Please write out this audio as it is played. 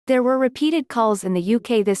There were repeated calls in the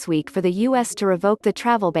UK this week for the US to revoke the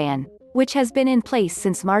travel ban, which has been in place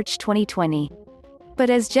since March 2020. But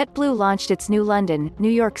as JetBlue launched its new London, New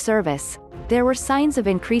York service, there were signs of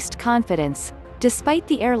increased confidence, despite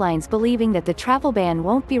the airlines believing that the travel ban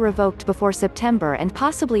won't be revoked before September and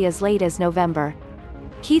possibly as late as November.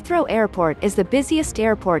 Heathrow Airport is the busiest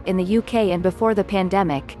airport in the UK, and before the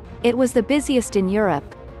pandemic, it was the busiest in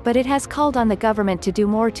Europe, but it has called on the government to do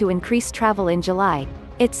more to increase travel in July.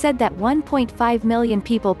 It said that 1.5 million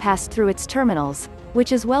people passed through its terminals,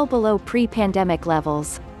 which is well below pre-pandemic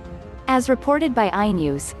levels. As reported by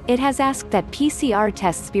iNews, it has asked that PCR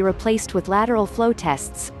tests be replaced with lateral flow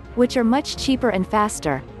tests, which are much cheaper and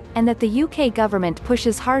faster, and that the UK government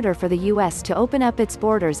pushes harder for the US to open up its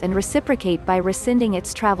borders and reciprocate by rescinding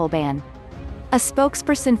its travel ban. A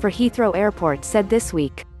spokesperson for Heathrow Airport said this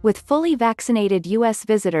week, with fully vaccinated US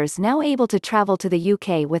visitors now able to travel to the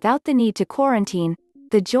UK without the need to quarantine,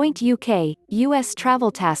 the joint UK-US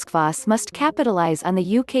travel taskforce must capitalise on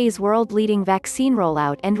the UK's world-leading vaccine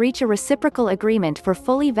rollout and reach a reciprocal agreement for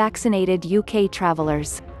fully vaccinated UK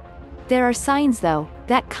travellers. There are signs, though,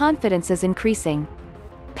 that confidence is increasing.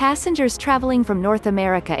 Passengers travelling from North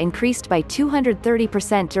America increased by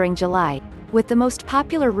 230% during July, with the most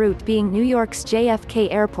popular route being New York's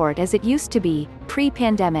JFK Airport as it used to be,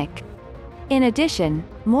 pre-pandemic. In addition,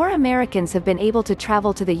 more Americans have been able to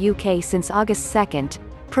travel to the UK since August 2nd,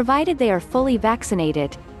 provided they are fully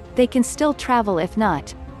vaccinated. They can still travel if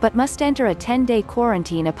not, but must enter a 10-day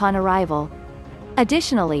quarantine upon arrival.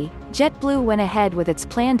 Additionally, JetBlue went ahead with its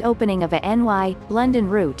planned opening of a NY-London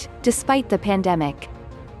route, despite the pandemic.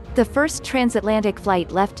 The first transatlantic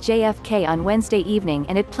flight left JFK on Wednesday evening,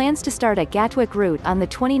 and it plans to start a Gatwick route on the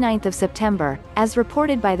 29th of September, as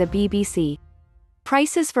reported by the BBC.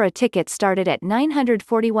 Prices for a ticket started at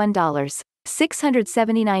 $941,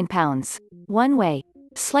 £679, one-way,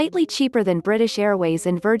 slightly cheaper than British Airways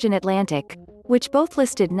and Virgin Atlantic, which both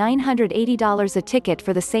listed $980 a ticket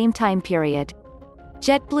for the same time period.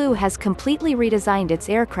 JetBlue has completely redesigned its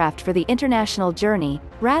aircraft for the international journey,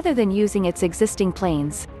 rather than using its existing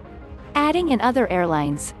planes. Adding in other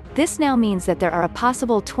airlines, this now means that there are a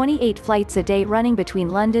possible 28 flights a day running between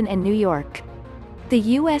London and New York. The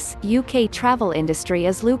US-UK travel industry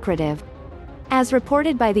is lucrative. As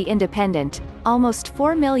reported by The Independent, almost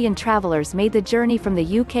 4 million travellers made the journey from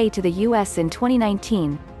the UK to the US in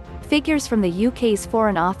 2019, figures from the UK's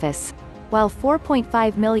Foreign Office, while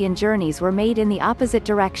 4.5 million journeys were made in the opposite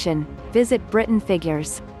direction, VisitBritain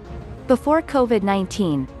figures. Before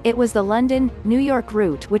COVID-19, it was the London-New York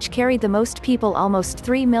route which carried the most people, almost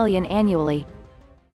 3 million annually.